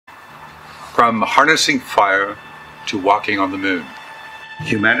From harnessing fire to walking on the moon,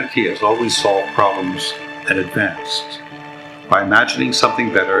 humanity has always solved problems and advanced by imagining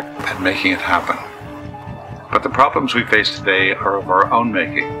something better and making it happen. But the problems we face today are of our own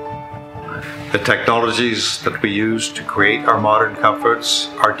making. The technologies that we use to create our modern comforts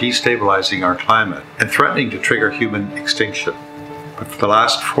are destabilizing our climate and threatening to trigger human extinction. But for the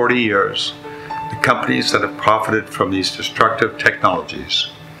last 40 years, the companies that have profited from these destructive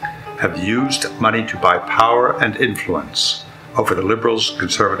technologies have used money to buy power and influence over the Liberals,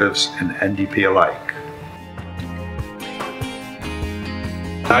 Conservatives, and NDP alike.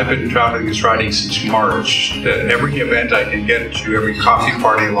 I've been traveling this riding since March. Every event I can get to, every coffee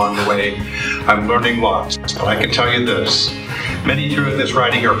party along the way, I'm learning lots. But I can tell you this, many throughout this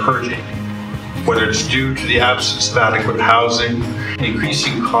riding are hurting, whether it's due to the absence of adequate housing,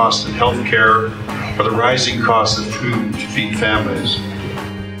 increasing costs in healthcare, or the rising cost of food to feed families.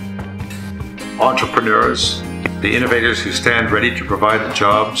 Entrepreneurs, the innovators who stand ready to provide the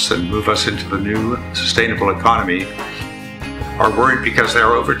jobs and move us into the new sustainable economy, are worried because they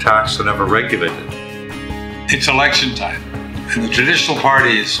are overtaxed and overregulated. It's election time, and the traditional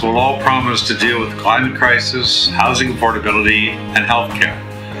parties will all promise to deal with the climate crisis, housing affordability, and healthcare.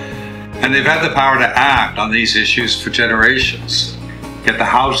 And they've had the power to act on these issues for generations. Yet the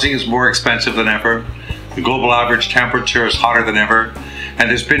housing is more expensive than ever, the global average temperature is hotter than ever, and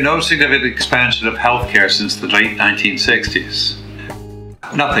there's been no significant expansion of healthcare since the late 1960s.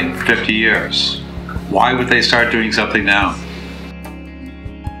 Nothing for 50 years. Why would they start doing something now?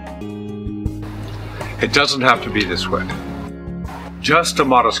 It doesn't have to be this way. Just a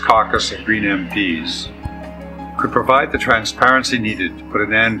modest caucus of Green MPs could provide the transparency needed to put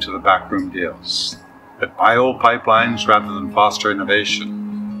an end to the backroom deals that buy old pipelines rather than foster innovation.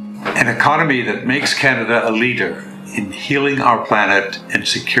 An economy that makes Canada a leader in healing our planet and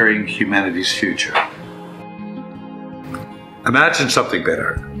securing humanity's future. Imagine something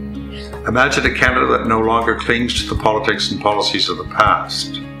better. Imagine a Canada that no longer clings to the politics and policies of the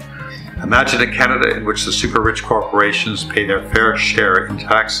past. Imagine a Canada in which the super-rich corporations pay their fair share in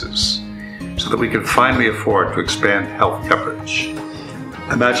taxes so that we can finally afford to expand health coverage.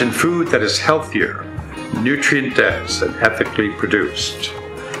 Imagine food that is healthier, nutrient-dense, and ethically produced.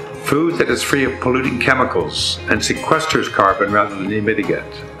 Food that is free of polluting chemicals and sequesters carbon rather than emitting it.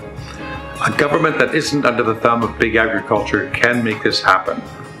 A government that isn't under the thumb of big agriculture can make this happen.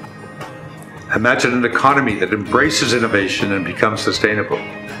 Imagine an economy that embraces innovation and becomes sustainable.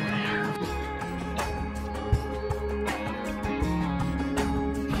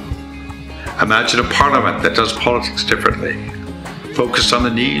 Imagine a parliament that does politics differently, focused on the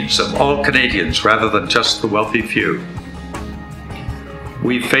needs of all Canadians rather than just the wealthy few.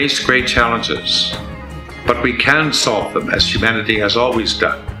 We face great challenges, but we can solve them as humanity has always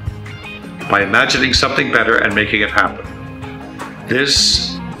done, by imagining something better and making it happen.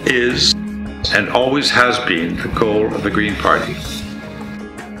 This is and always has been the goal of the Green Party.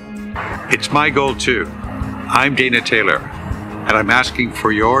 It's my goal too. I'm Dana Taylor, and I'm asking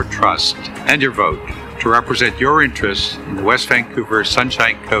for your trust and your vote to represent your interests in the West Vancouver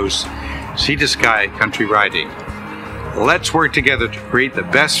Sunshine Coast Sea to Sky country riding. Let's work together to create the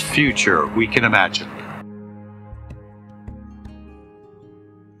best future we can imagine.